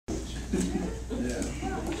Yeah.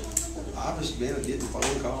 I've just been getting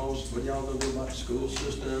phone calls, what y'all gonna do about the school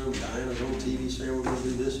system? Diana's on TV saying we're gonna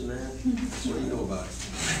do this and that. What do you know about it?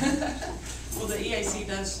 Well, the EAC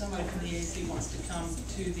does, somebody from the EAC wants to come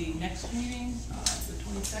to the next meeting, the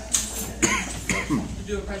 22nd, to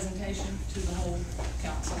do a presentation to the whole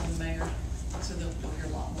council and the mayor, so they'll hear a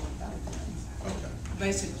lot more about it then. Okay.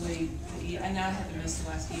 Basically, and I had to miss the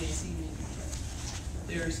last EAC meeting, but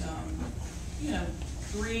there's, you know,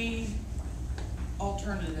 3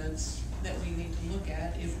 alternatives that we need to look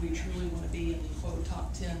at if we truly want to be in the quote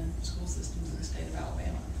top 10 school systems in the state of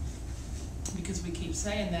Alabama. Because we keep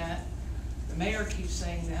saying that, the mayor keeps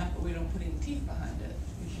saying that, but we don't put any teeth behind it.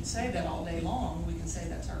 We can say that all day long, we can say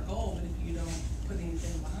that's our goal, but if you don't put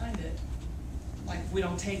anything behind it, like we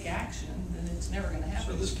don't take action, then it's never going to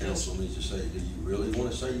happen. So this council needs to say, do you really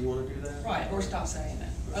want to say you want to do that? Right, or stop saying it.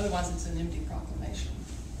 Otherwise, it's an empty proclamation.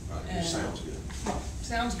 Right, it sounds good. Right,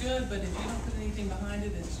 sounds good, but if you don't put anything behind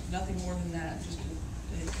it, it's nothing more than that. Just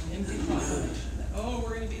it's an empty proclamation that, oh,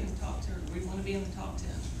 we're going to be in the top 10. We want to be in the top 10.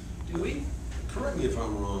 Do we? Correct me if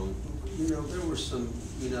I'm wrong. You know, there were some.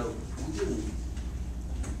 You know,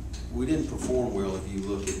 we didn't perform well if you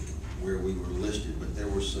look at where we were listed, but there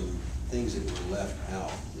were some things that were left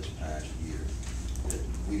out this past year that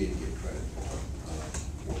we didn't get credit for.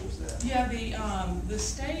 What was that? Yeah, the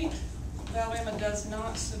state of Alabama does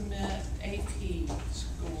not submit AP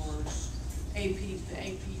scores. AP,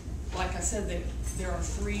 like I said, there are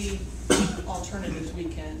 3 alternatives. We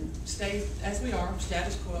can stay as we are,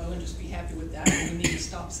 status quo, and just be happy with that. And we need to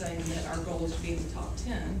stop saying that our goal is to be in the top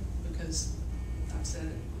 10, because I've said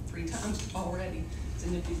it 3 times already. It's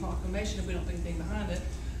an empty proclamation if we don't put anything behind it.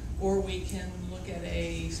 Or we can look at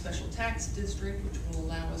a special tax district, which will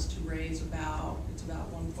allow us to raise about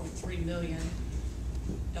 1.3 million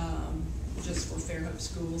just for Fairhope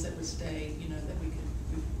schools that would stay, you know, that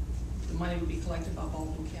the money would be collected by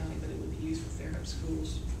Baldwin County, but it would be used for Fairhope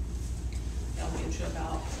schools. That'll get you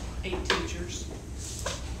about 8 teachers,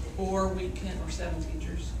 or 7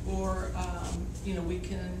 teachers, or you know, we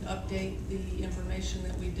can update the information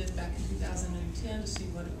that we did back in 2010 to see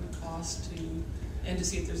what it would cost and to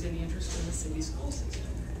see if there's any interest in the city school system.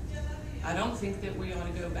 I don't think that we ought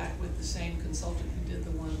to go back with the same consultant who did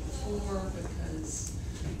the one before, because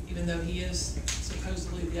even though he is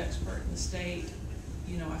supposedly the expert in the state,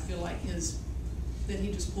 you know, I feel like that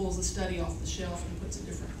he just pulls the study off the shelf and puts a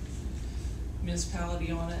different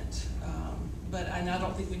municipality on it. And I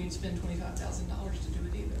don't think we need to spend $25,000 to do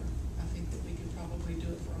it either. I think that we could probably do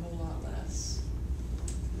it for a whole lot less.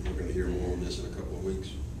 We're going to hear more on this in a couple of weeks.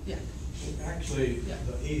 Yeah. Actually, yeah.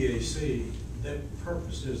 The EAC, their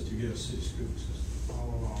purpose is to get a city school system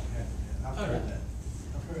all along. I've heard that.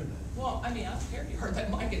 I've heard that. Well, I mean, I don't care if you heard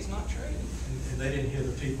that, Mike. It's not true. And they didn't hear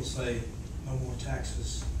the people say no more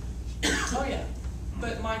taxes. Oh yeah,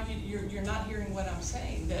 but Mike, you're not hearing what I'm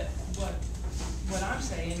saying. That what I'm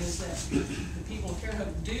saying is that the people of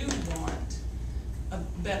Fairhope do want a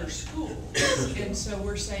better school, and so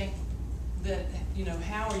we're saying that, you know,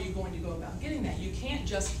 how are you going to go about getting that? You can't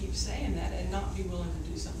just keep saying that and not be willing to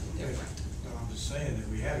do something different. No, I'm just saying that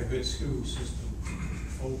we had a good school system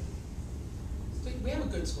before. We have a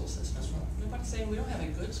good school system. That's right. Nobody's saying we don't have a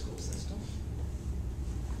good school system.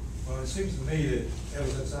 Well, it seems to me that ever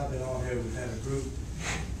since I've been on here, we've had a group,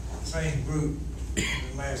 same group, in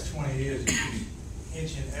the last 20 years,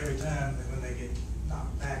 inching every time that when they get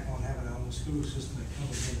knocked back on having their own school system, they come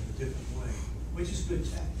again in a different way, which is good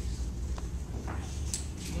tactics.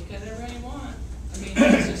 Look at it every you want. I mean,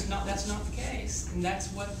 that's not the case, and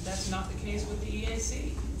that's not the case with the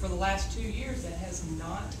EAC. For the last 2 years, that has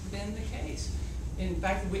not been the case. In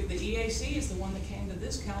fact, the EAC is the one that came to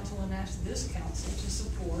this council and asked this council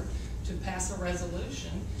to pass a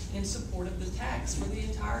resolution in support of the tax for the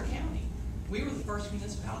entire county. We were the first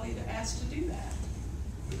municipality to ask to do that.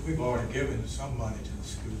 We've already given some money to the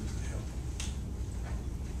schools to help,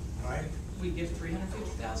 right? We give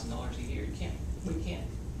 $350,000 a year. We can't.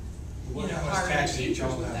 Well, how much tax do you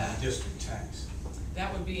charge on the district tax?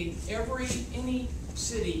 That would be any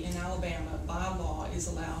city in Alabama by law is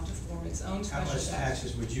allowed to form its own special tax. How much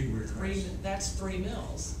taxes would you request? That's 3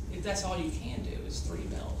 mills. If that's all you can do is 3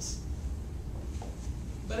 mills.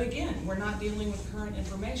 But again, we're not dealing with current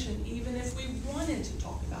information, even if we wanted to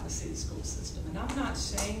talk about a city school system. And I'm not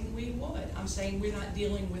saying we would. I'm saying we're not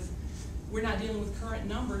dealing with current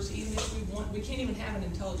numbers, even if we want. We can't even have an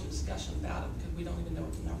intelligent discussion about it because we don't even know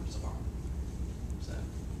what the numbers are. So,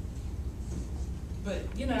 but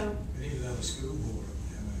you know, we need another school board.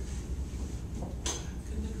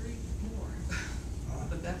 Couldn't agree more.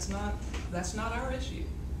 But that's not our issue.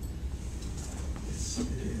 It is.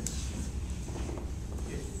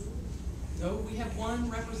 No, we have one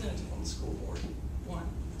representative on the school board, one.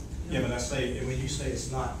 Yeah, but I say, and when you say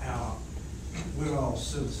it's not our, we're all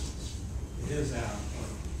citizens. It is our,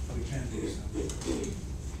 we can do something.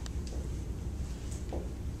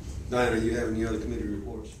 Diana, you have any other committee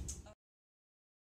reports?